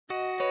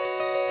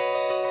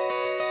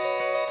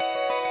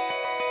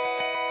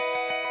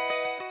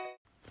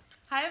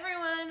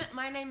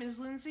name is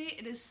Lindsay.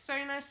 It is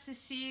so nice to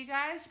see you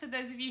guys. For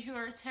those of you who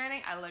are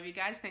returning, I love you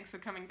guys. Thanks for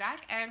coming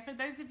back. And for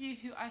those of you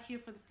who are here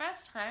for the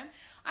first time,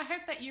 I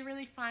hope that you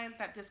really find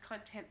that this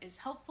content is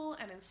helpful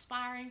and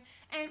inspiring.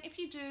 And if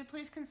you do,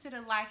 please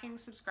consider liking,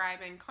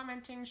 subscribing,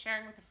 commenting,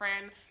 sharing with a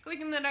friend,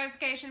 clicking the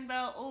notification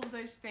bell, all of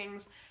those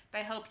things.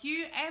 They help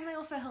you and they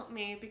also help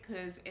me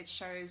because it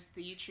shows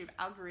the YouTube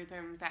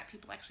algorithm that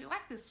people actually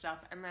like this stuff,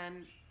 and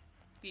then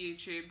the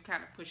YouTube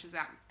kind of pushes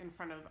out in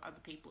front of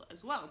other people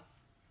as well.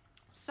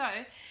 So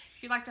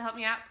if you'd like to help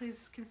me out,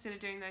 please consider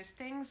doing those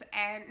things.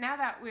 And now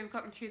that we've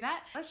gotten through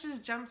that, let's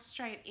just jump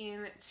straight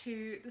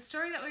into the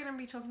story that we're going to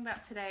be talking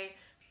about today.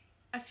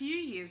 A few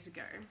years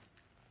ago,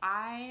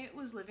 I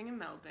was living in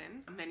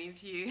Melbourne. Many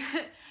of you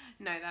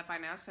know that by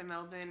now. So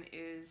Melbourne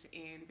is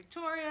in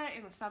Victoria,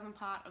 in the southern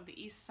part of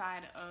the east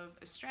side of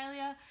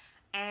Australia.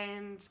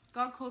 And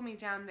God called me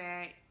down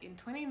there in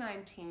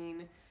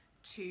 2019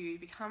 to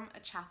become a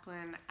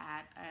chaplain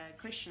at a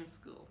Christian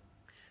school.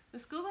 The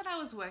school that I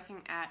was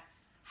working at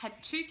had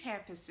 2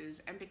 campuses,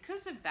 and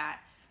because of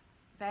that,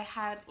 they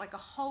had like a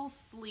whole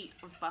fleet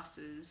of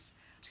buses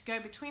to go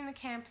between the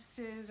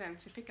campuses and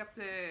to pick up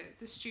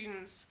the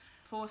students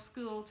for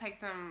school,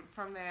 take them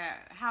from their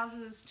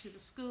houses to the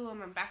school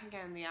and then back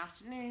again in the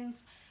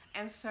afternoons.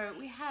 And so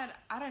we had,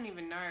 I don't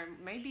even know,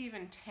 maybe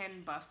even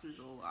 10 buses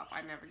all up.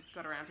 I never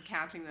got around to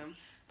counting them.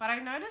 But I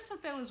noticed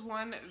that there was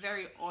one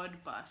very odd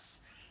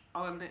bus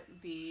on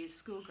the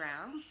school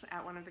grounds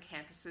at one of the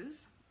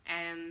campuses,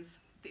 and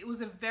it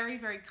was a very,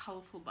 very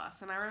colourful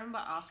bus. And I remember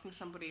asking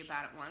somebody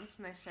about it once,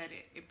 and they said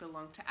it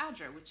belonged to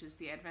ADRA, which is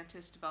the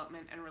Adventist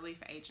Development and Relief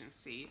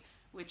Agency,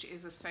 which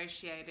is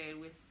associated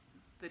with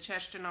the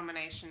church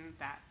denomination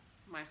that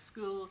my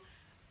school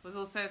was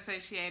also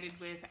associated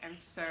with. And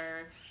so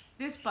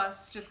this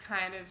bus just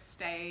kind of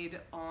stayed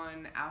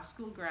on our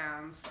school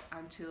grounds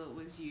until it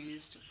was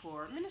used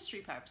for ministry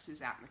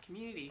purposes out in the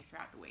community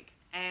throughout the week.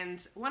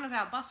 And one of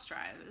our bus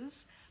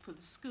drivers for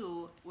the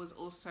school was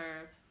also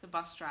the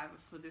bus driver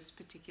for this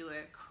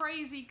particular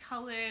crazy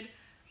coloured,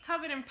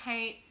 covered in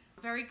paint,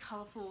 very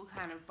colourful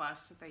kind of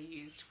bus that they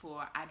used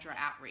for ADRA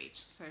outreach,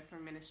 so for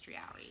ministry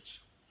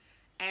outreach.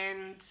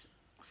 And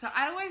so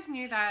I always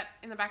knew that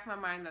in the back of my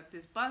mind that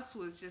this bus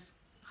was just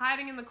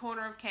hiding in the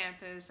corner of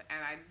campus, and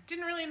I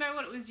didn't really know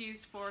what it was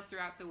used for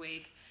throughout the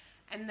week.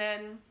 And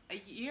then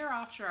a year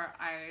after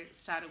I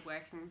started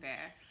working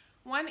there,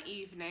 one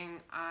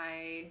evening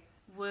I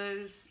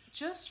was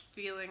just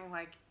feeling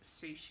like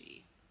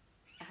sushi,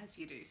 as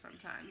you do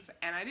sometimes,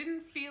 and I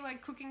didn't feel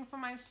like cooking for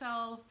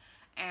myself,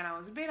 and I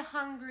was a bit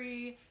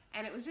hungry,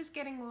 and it was just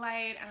getting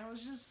late, and I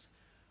was just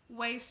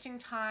wasting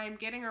time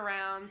getting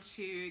around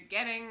to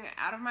getting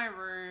out of my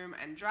room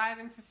and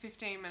driving for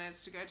 15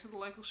 minutes to go to the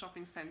local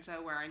shopping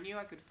centre where I knew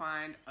I could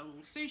find a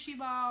little sushi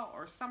bar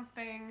or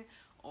something,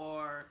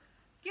 or,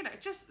 you know,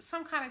 just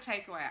some kind of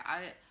takeaway.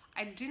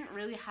 I didn't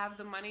really have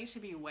the money to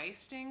be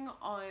wasting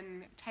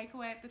on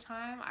takeaway at the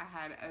time. I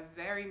had a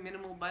very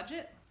minimal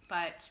budget,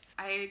 but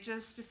I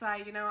just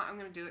decided, you know what, I'm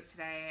going to do it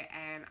today.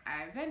 And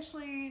I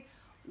eventually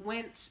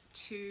went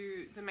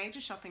to the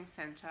major shopping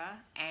centre,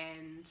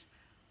 and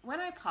when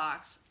I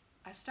parked,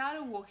 I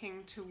started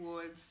walking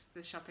towards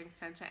the shopping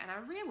centre, and I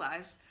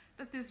realised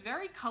that this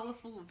very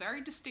colourful,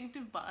 very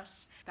distinctive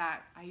bus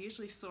that I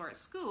usually saw at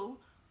school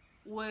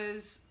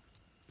was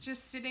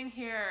just sitting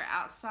here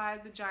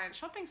outside the giant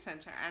shopping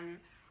centre. And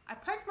I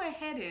poked my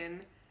head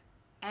in,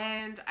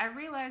 and I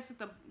realised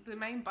that the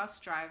main bus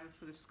driver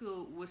for the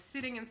school was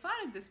sitting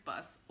inside of this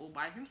bus all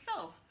by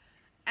himself.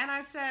 And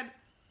I said,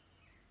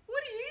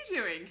 "What are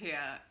you doing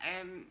here?"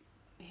 And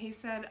he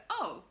said,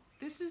 "Oh,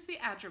 this is the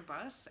ADRA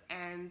bus,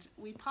 and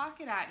we park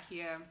it out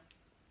here,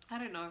 I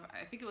don't know,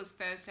 I think it was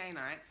Thursday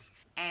nights,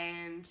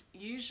 and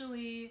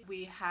usually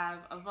we have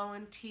a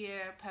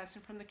volunteer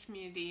person from the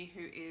community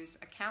who is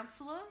a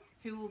counsellor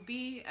who will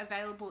be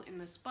available in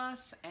this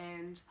bus,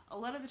 and a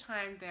lot of the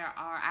time there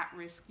are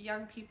at-risk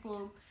young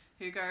people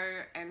who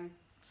go and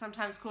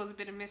sometimes cause a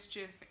bit of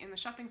mischief in the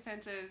shopping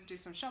centre, do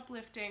some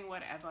shoplifting,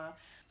 whatever.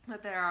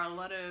 But there are a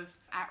lot of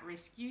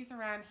at-risk youth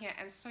around here,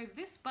 and so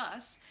this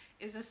bus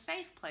is a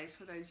safe place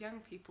for those young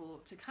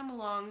people to come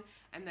along,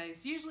 and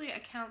there's usually a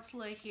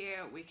counsellor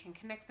here. We can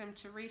connect them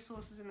to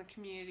resources in the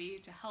community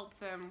to help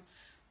them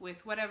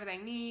with whatever they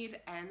need,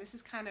 and this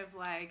is kind of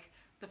like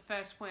the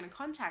first point of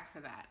contact for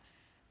that."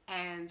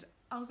 And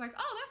I was like,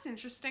 "Oh, that's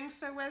interesting,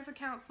 so where's the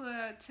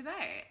counsellor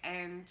today?"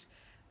 And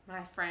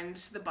my friend,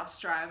 the bus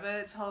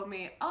driver, told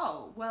me,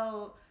 "Oh,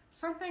 well,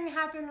 something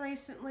happened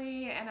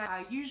recently, and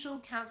our usual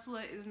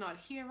counsellor is not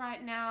here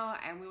right now,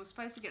 and we were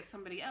supposed to get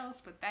somebody else,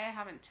 but they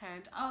haven't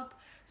turned up.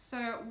 So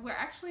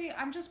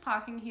I'm just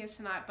parking here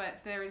tonight,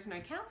 but there is no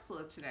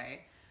counsellor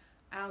today."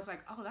 And I was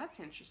like, "Oh, that's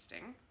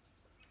interesting."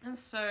 And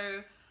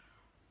so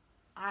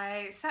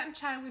I sat and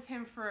chatted with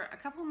him for a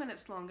couple of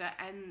minutes longer,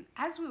 and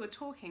as we were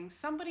talking,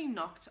 somebody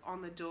knocked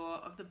on the door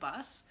of the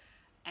bus,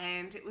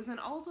 and it was an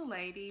older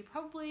lady,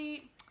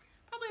 probably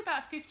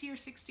about 50 or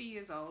 60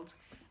 years old.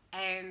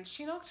 And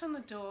she knocked on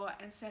the door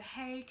and said,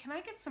 "Hey, can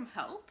I get some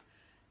help?"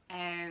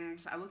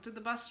 And I looked at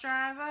the bus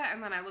driver,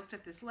 and then I looked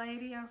at this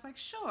lady. I was like,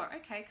 sure,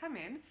 okay, come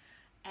in.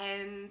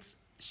 And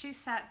she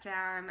sat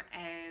down,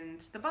 and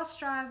the bus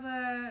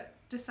driver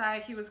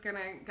decided he was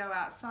gonna go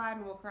outside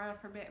and walk around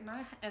for a bit, and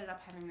I ended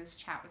up having this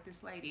chat with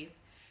this lady.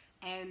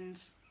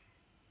 And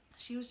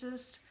she was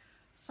just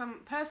some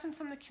person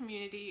from the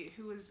community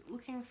who was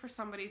looking for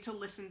somebody to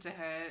listen to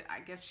her. I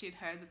guess she'd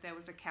heard that there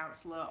was a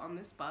counselor on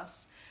this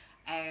bus,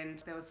 and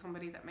there was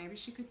somebody that maybe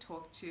she could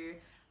talk to.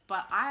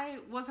 But I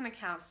wasn't a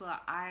counselor,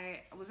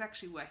 I was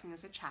actually working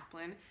as a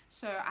chaplain,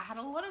 so I had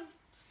a lot of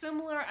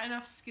similar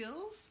enough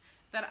skills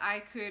that I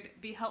could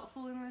be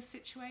helpful in this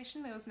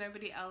situation. There was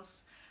nobody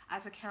else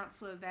as a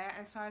counselor there,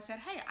 and so I said,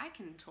 hey, I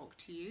can talk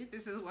to you.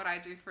 This is what I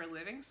do for a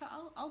living, so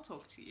I'll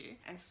talk to you.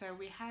 And so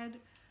we had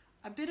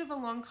a bit of a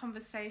long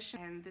conversation,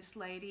 and this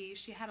lady,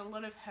 she had a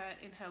lot of hurt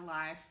in her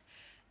life,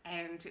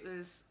 and it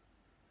was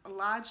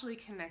largely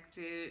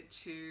connected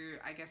to,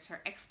 I guess,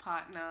 her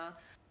ex-partner,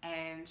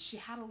 and she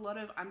had a lot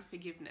of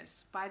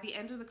unforgiveness. By the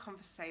end of the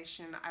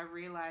conversation, I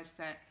realized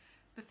that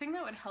the thing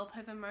that would help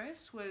her the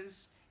most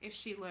was if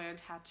she learned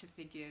how to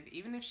forgive,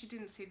 even if she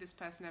didn't see this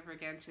person ever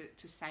again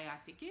to say, I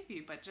forgive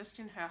you, but just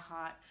in her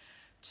heart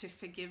to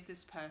forgive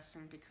this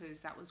person, because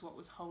that was what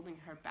was holding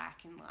her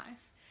back in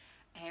life.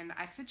 And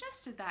I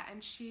suggested that,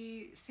 and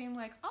she seemed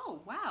like, oh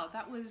wow,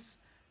 that was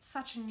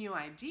such a new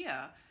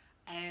idea.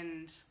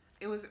 And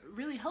it was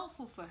really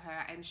helpful for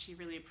her, and she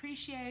really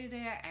appreciated it.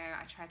 And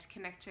I tried to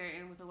connect her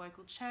in with a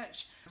local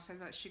church so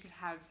that she could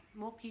have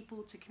more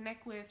people to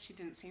connect with. She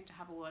didn't seem to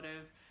have a lot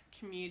of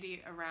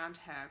community around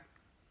her.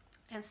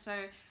 And so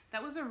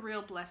that was a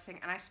real blessing.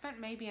 And I spent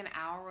maybe an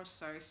hour or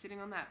so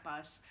sitting on that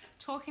bus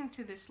talking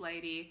to this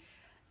lady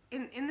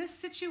in this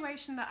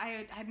situation that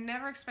I had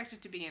never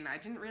expected to be in. I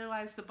didn't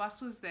realize the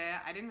bus was there.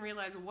 I didn't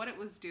realize what it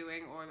was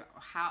doing or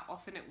how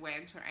often it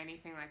went or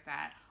anything like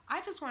that.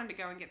 I just wanted to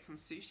go and get some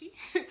sushi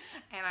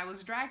and I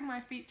was dragging my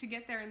feet to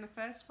get there in the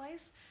first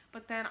place.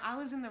 But then I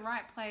was in the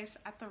right place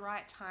at the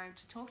right time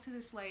to talk to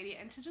this lady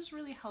and to just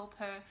really help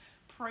her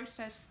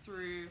process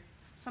through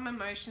some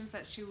emotions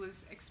that she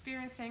was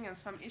experiencing and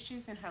some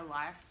issues in her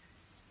life.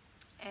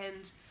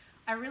 And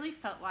I really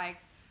felt like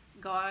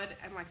God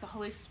and like the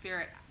Holy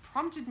Spirit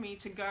prompted me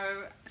to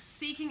go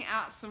seeking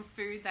out some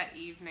food that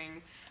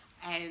evening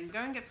and go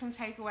and get some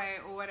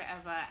takeaway or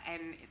whatever.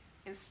 And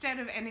instead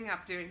of ending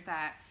up doing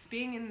that,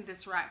 being in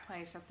this right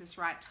place at this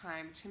right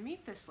time to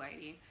meet this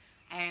lady.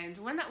 And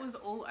when that was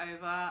all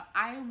over,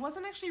 I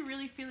wasn't actually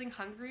really feeling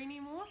hungry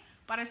anymore,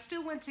 but I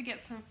still went to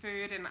get some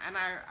food, and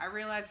I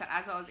realized that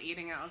as I was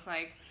eating it, I was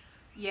like,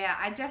 yeah,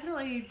 I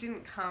definitely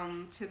didn't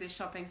come to this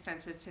shopping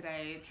center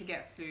today to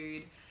get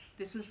food.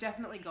 This was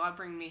definitely God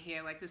bringing me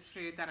here. Like, this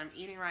food that I'm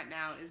eating right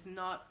now is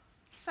not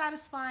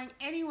satisfying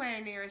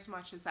anywhere near as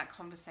much as that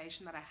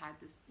conversation that I had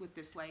with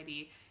this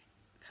lady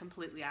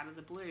completely out of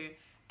the blue.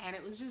 And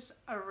it was just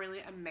a really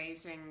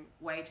amazing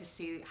way to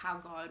see how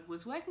God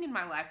was working in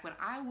my life when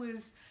I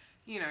was,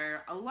 you know,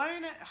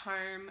 alone at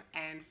home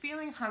and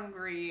feeling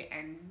hungry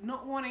and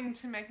not wanting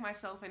to make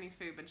myself any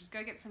food, but just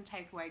go get some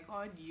takeaway.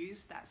 God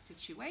used that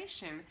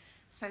situation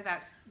so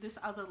that this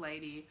other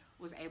lady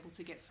was able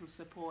to get some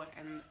support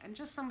and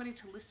just somebody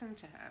to listen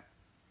to her.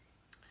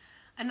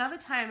 Another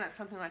time that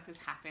something like this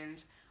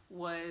happened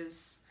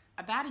was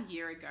about a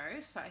year ago.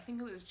 So I think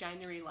it was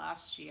January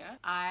last year.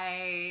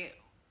 I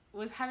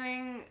was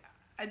having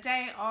a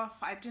day off.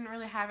 I didn't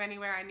really have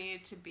anywhere I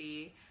needed to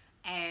be,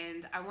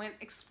 and I went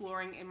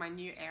exploring in my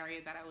new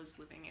area that I was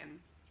living in.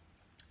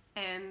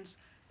 And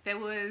there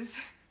was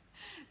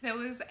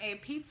a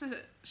pizza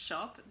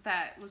shop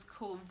that was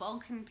called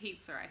Vulcan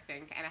Pizza, I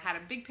think, and it had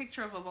a big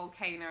picture of a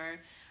volcano.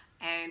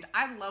 And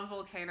I love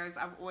volcanoes.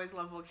 I've always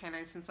loved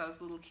volcanoes since I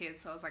was a little kid,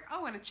 so I was like,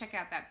 I want to check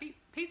out that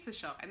pizza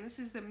shop. And this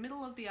is the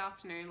middle of the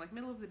afternoon, like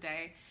middle of the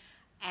day.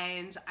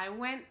 And I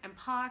went and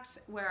parked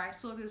where I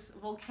saw this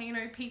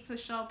volcano pizza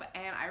shop,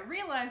 and I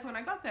realized when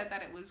I got there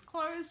that it was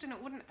closed and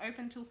it wouldn't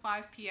open till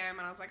 5 p.m.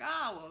 and I was like,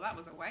 ah, well, that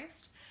was a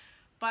waste.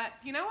 But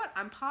you know what?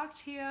 I'm parked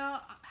here.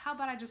 How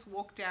about I just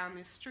walk down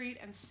this street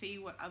and see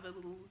what other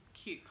little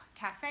cute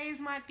cafes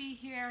might be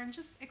here and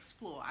just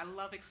explore. I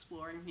love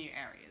exploring new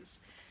areas.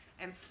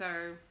 And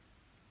so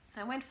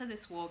I went for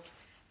this walk,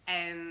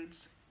 and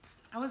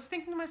I was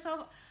thinking to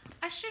myself,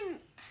 I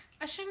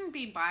shouldn't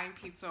be buying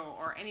pizza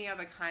or any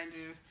other kind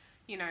of,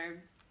 you know,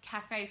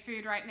 cafe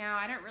food right now.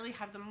 I don't really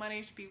have the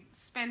money to be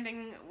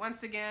spending,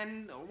 once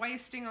again,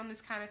 wasting on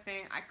this kind of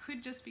thing. I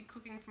could just be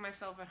cooking for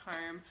myself at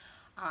home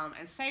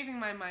and saving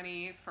my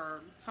money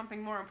for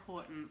something more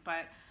important.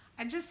 But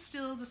I just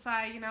still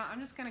decided, you know, I'm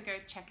just going to go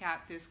check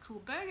out this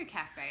cool burger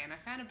cafe. And I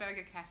found a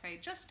burger cafe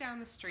just down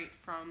the street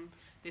from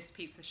this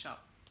pizza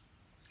shop.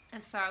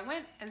 And so I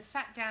went and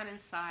sat down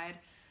inside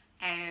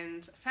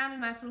and found a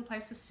nice little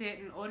place to sit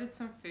and ordered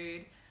some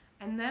food.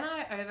 And then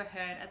I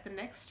overheard at the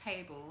next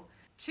table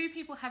two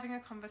people having a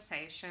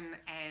conversation,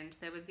 and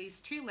there were these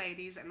two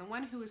ladies, and the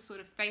one who was sort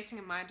of facing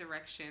in my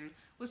direction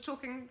was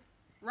talking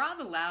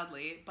rather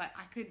loudly, but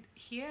I could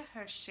hear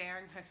her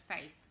sharing her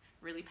faith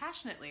really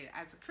passionately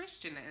as a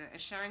Christian and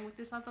sharing with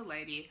this other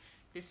lady,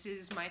 this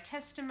is my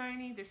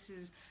testimony, this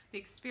is the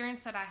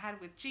experience that I had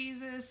with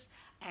Jesus,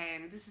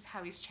 and this is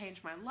how he's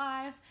changed my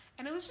life.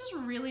 And it was just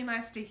really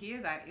nice to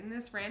hear that in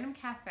this random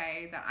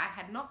cafe that I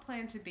had not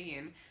planned to be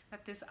in,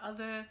 that this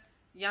other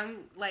young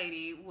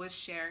lady was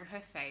sharing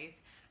her faith.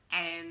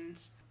 And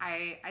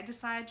I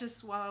decided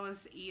just while I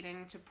was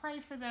eating to pray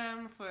for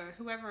them, for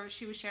whoever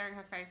she was sharing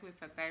her faith with,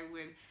 that they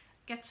would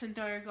get to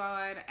know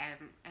God,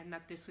 and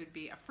that this would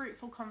be a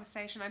fruitful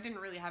conversation. I didn't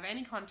really have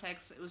any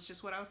context. It was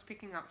just what I was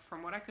picking up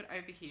from what I could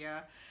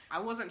overhear. I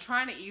wasn't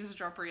trying to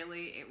eavesdrop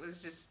really. It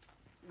was just,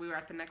 we were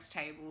at the next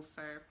table.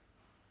 So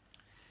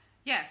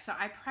yeah, so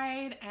I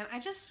prayed, and I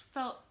just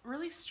felt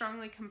really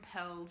strongly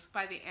compelled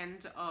by the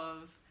end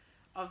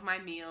of my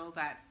meal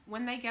that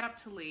when they get up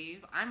to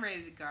leave, I'm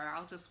ready to go.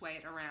 I'll just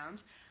wait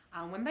around.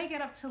 When they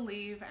get up to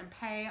leave and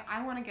pay,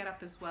 I want to get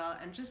up as well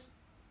and just,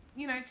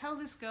 you know, tell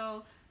this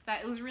girl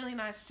that it was really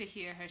nice to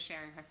hear her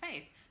sharing her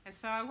faith. And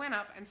so I went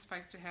up and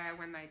spoke to her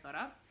when they got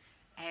up,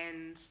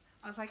 and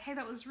I was like, hey,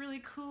 that was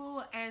really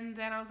cool. And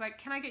then I was like,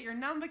 can I get your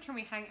number? Can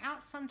we hang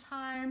out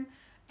sometime?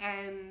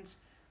 And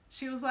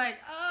she was like,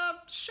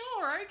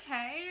 sure,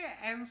 okay.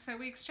 And so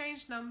we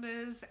exchanged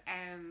numbers,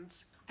 and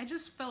I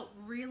just felt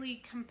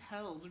really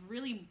compelled,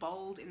 really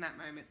bold in that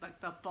moment, like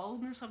the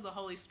boldness of the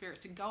Holy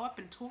Spirit to go up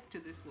and talk to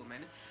this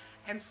woman.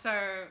 And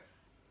so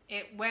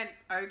it went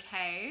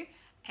okay.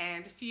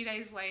 And a few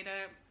days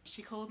later,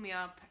 she called me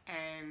up,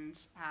 and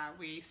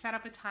we set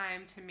up a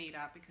time to meet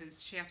up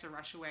because she had to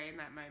rush away in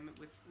that moment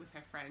with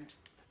her friend.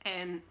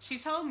 And she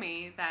told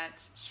me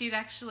that she'd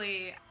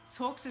actually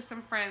talked to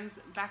some friends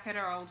back at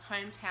her old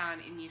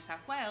hometown in New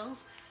South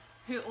Wales,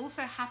 who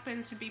also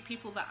happened to be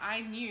people that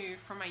I knew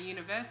from my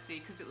university,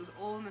 because it was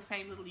all in the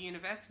same little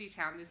university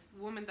town. This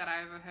woman that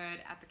I overheard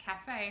at the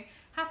cafe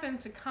happened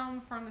to come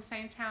from the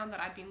same town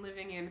that I'd been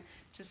living in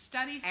to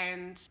study,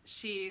 and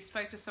she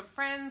spoke to some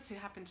friends who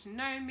happened to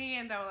know me,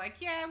 and they were like,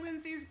 yeah,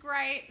 Lindsay's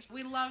great,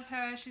 we love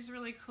her, she's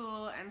really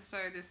cool. And so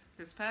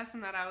this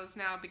person that I was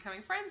now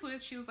becoming friends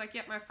with, she was like,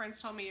 yep, my friends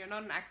told me you're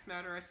not an axe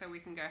murderer, so we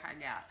can go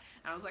hang out.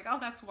 And I was like, oh,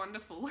 that's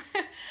wonderful.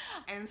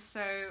 And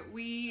so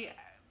we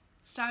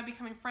started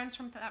becoming friends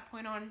from that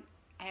point on,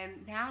 and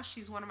now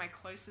she's one of my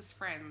closest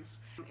friends.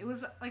 It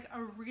was like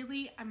a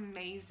really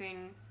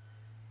amazing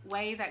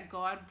way that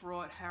God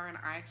brought her and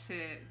I to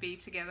be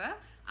together,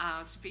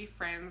 to be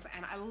friends,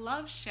 and I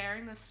love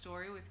sharing this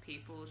story with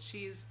people.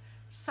 She's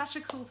such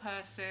a cool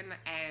person,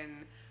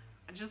 and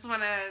I just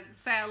want to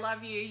say I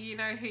love you. You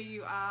know who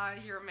you are.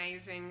 You're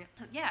amazing.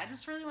 Yeah, I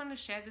just really wanted to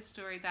share this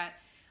story that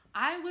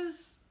I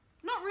was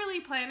not really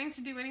planning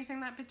to do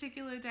anything that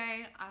particular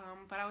day,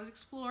 but I was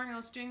exploring, I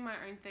was doing my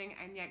own thing,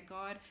 and yet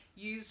God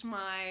used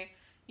my,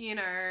 you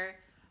know,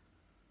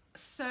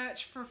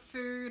 search for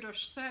food or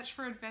search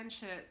for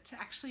adventure to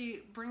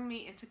actually bring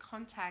me into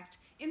contact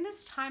in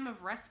this time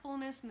of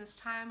restfulness, in this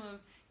time of,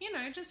 you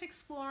know, just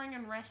exploring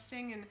and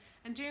resting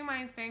and doing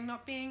my own thing,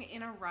 not being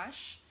in a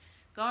rush.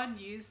 God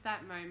used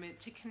that moment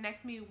to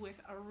connect me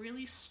with a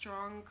really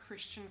strong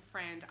Christian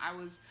friend. I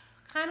was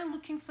kind of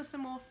looking for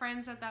some more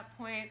friends at that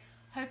point,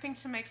 hoping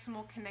to make some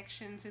more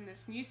connections in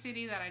this new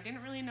city that I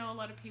didn't really know a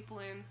lot of people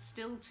in,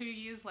 still 2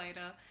 years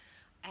later.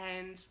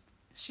 And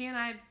she and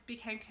I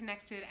became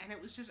connected, and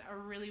it was just a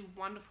really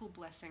wonderful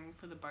blessing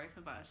for the both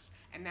of us.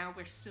 And now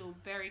we're still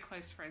very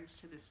close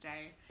friends to this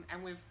day.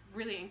 And we've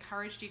really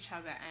encouraged each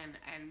other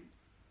and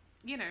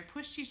you know,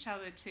 pushed each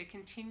other to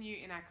continue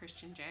in our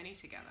Christian journey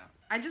together.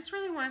 I just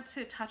really wanted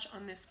to touch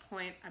on this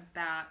point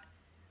about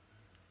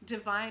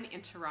divine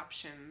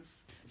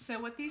interruptions. So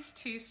what these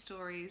two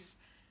stories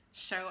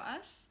show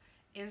us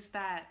is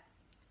that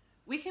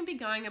we can be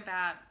going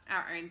about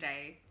our own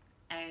day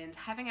and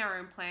having our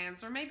own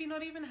plans, or maybe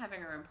not even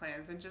having our own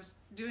plans and just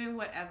doing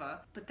whatever,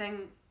 but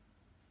then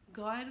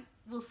God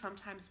will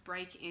sometimes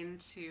break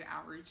into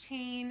our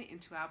routine,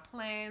 into our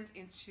plans,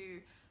 into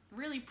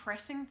really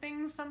pressing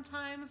things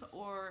sometimes,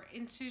 or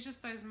into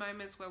just those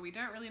moments where we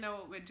don't really know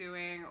what we're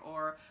doing,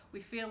 or we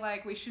feel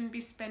like we shouldn't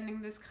be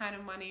spending this kind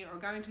of money or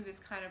going to this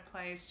kind of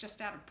place just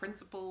out of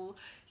principle,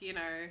 you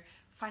know,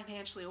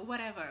 financially or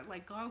whatever.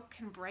 Like, God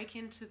can break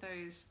into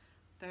those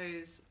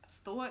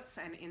thoughts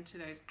and into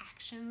those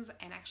actions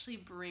and actually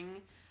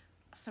bring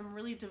some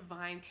really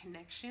divine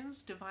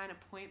connections, divine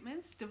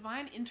appointments,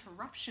 divine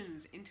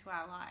interruptions into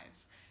our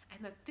lives.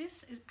 And that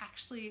this is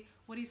actually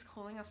what he's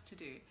calling us to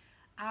do.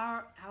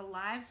 Our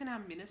lives and our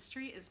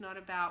ministry is not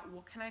about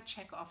what can I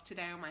check off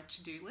today on my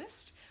to-do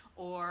list,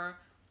 or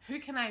who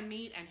can I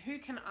meet and how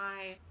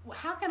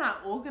can I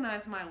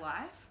organize my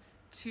life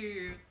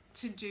to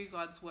do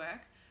God's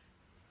work.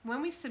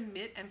 When we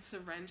submit and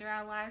surrender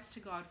our lives to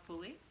God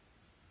fully,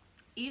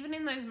 even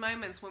in those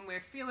moments when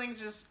we're feeling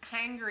just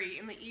hangry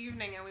in the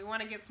evening and we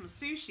want to get some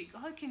sushi,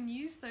 God can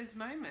use those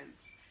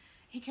moments.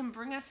 He can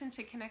bring us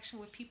into connection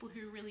with people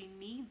who really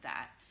need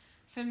that.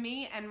 For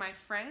me and my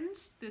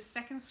friends, the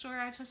second story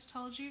I just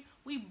told you,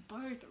 we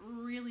both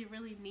really,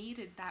 really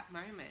needed that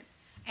moment.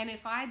 And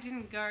if I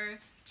didn't go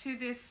to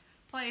this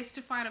place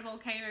to find a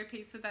volcano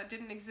pizza that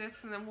didn't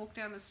exist and then walk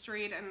down the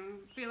street and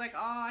feel like,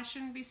 oh, I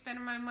shouldn't be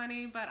spending my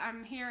money, but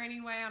I'm here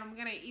anyway and I'm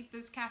gonna eat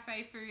this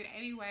cafe food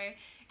anyway.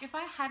 If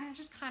I hadn't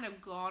just kind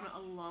of gone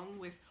along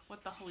with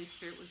what the Holy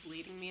Spirit was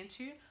leading me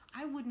into,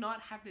 I would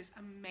not have this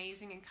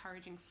amazing,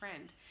 encouraging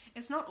friend.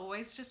 It's not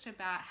always just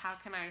about how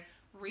can I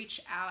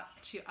reach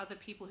out to other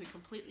people who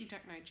completely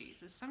don't know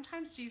Jesus.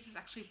 Sometimes Jesus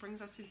actually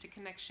brings us into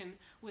connection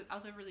with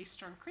other really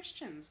strong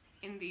Christians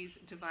in these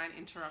divine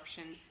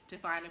interruption,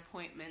 divine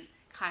appointment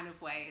kind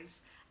of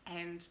ways.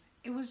 And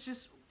it was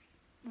just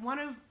one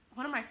of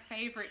my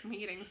favorite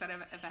meetings that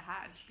I've ever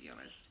had, to be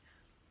honest.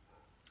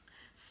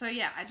 So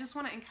yeah, I just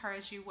want to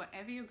encourage you,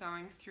 whatever you're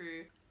going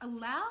through,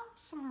 allow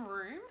some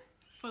room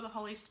for the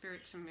Holy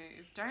Spirit to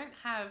move. Don't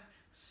have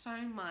so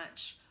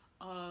much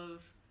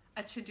of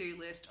a to-do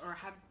list or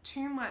have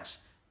too much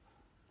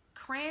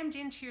crammed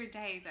into your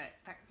day that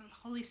the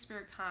Holy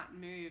Spirit can't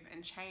move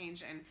and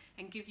change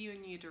and give you a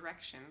new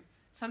direction.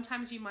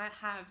 Sometimes you might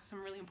have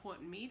some really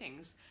important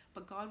meetings,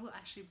 but God will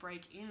actually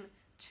break in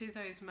to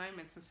those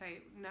moments and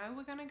say, no,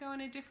 we're going to go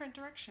in a different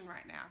direction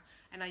right now.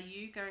 And are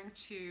you going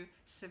to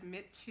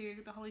submit to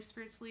the Holy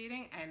Spirit's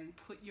leading and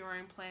put your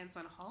own plans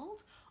on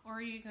hold? Or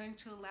are you going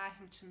to allow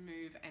him to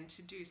move and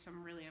to do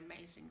some really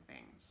amazing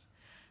things?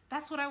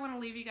 That's what I want to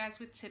leave you guys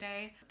with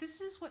today. This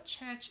is what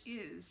church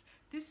is.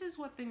 This is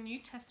what the New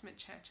Testament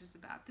church is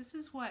about. This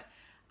is what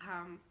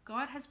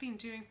God has been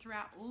doing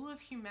throughout all of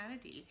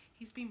humanity.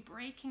 He's been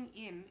breaking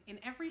in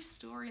every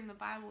story in the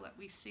Bible that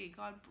we see.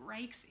 God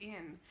breaks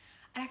in.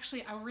 And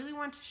actually, I really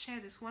want to share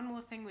this one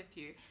more thing with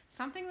you.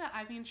 Something that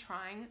I've been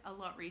trying a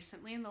lot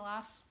recently in the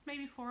last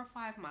maybe 4 or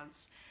 5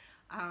 months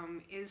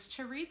is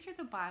to read through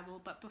the Bible,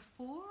 but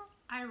before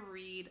I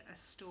read a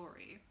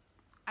story,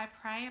 I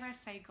pray and I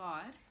say,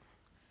 God,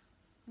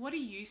 what are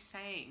you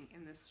saying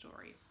in this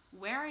story?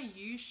 Where are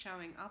you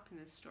showing up in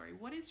this story?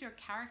 What is your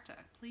character?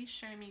 Please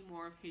show me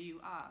more of who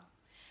you are.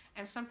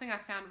 And something I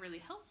found really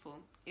helpful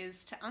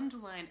is to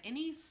underline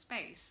any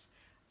space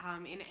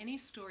in any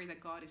story that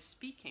God is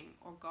speaking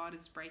or God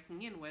is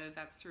breaking in, whether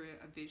that's through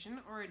a vision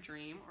or a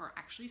dream or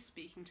actually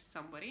speaking to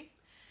somebody.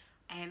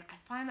 And I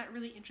find that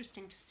really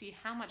interesting to see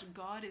how much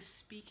God is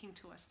speaking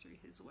to us through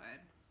his word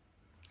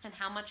and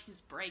how much he's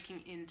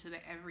breaking into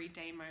the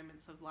everyday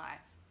moments of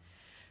life.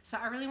 So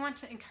I really want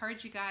to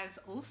encourage you guys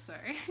also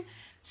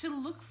to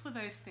look for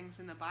those things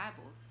in the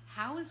Bible.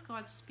 How is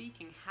God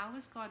speaking? How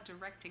is God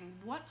directing?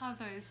 What are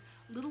those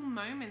little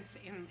moments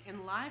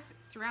in life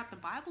throughout the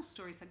Bible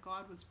stories that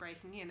God was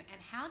breaking in?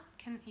 And how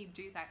can he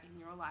do that in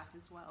your life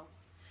as well?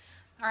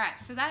 All right,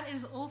 so that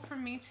is all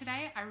from me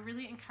today. I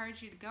really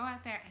encourage you to go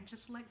out there and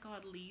just let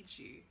God lead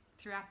you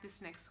throughout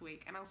this next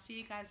week. And I'll see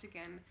you guys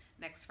again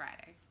next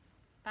Friday.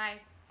 Bye.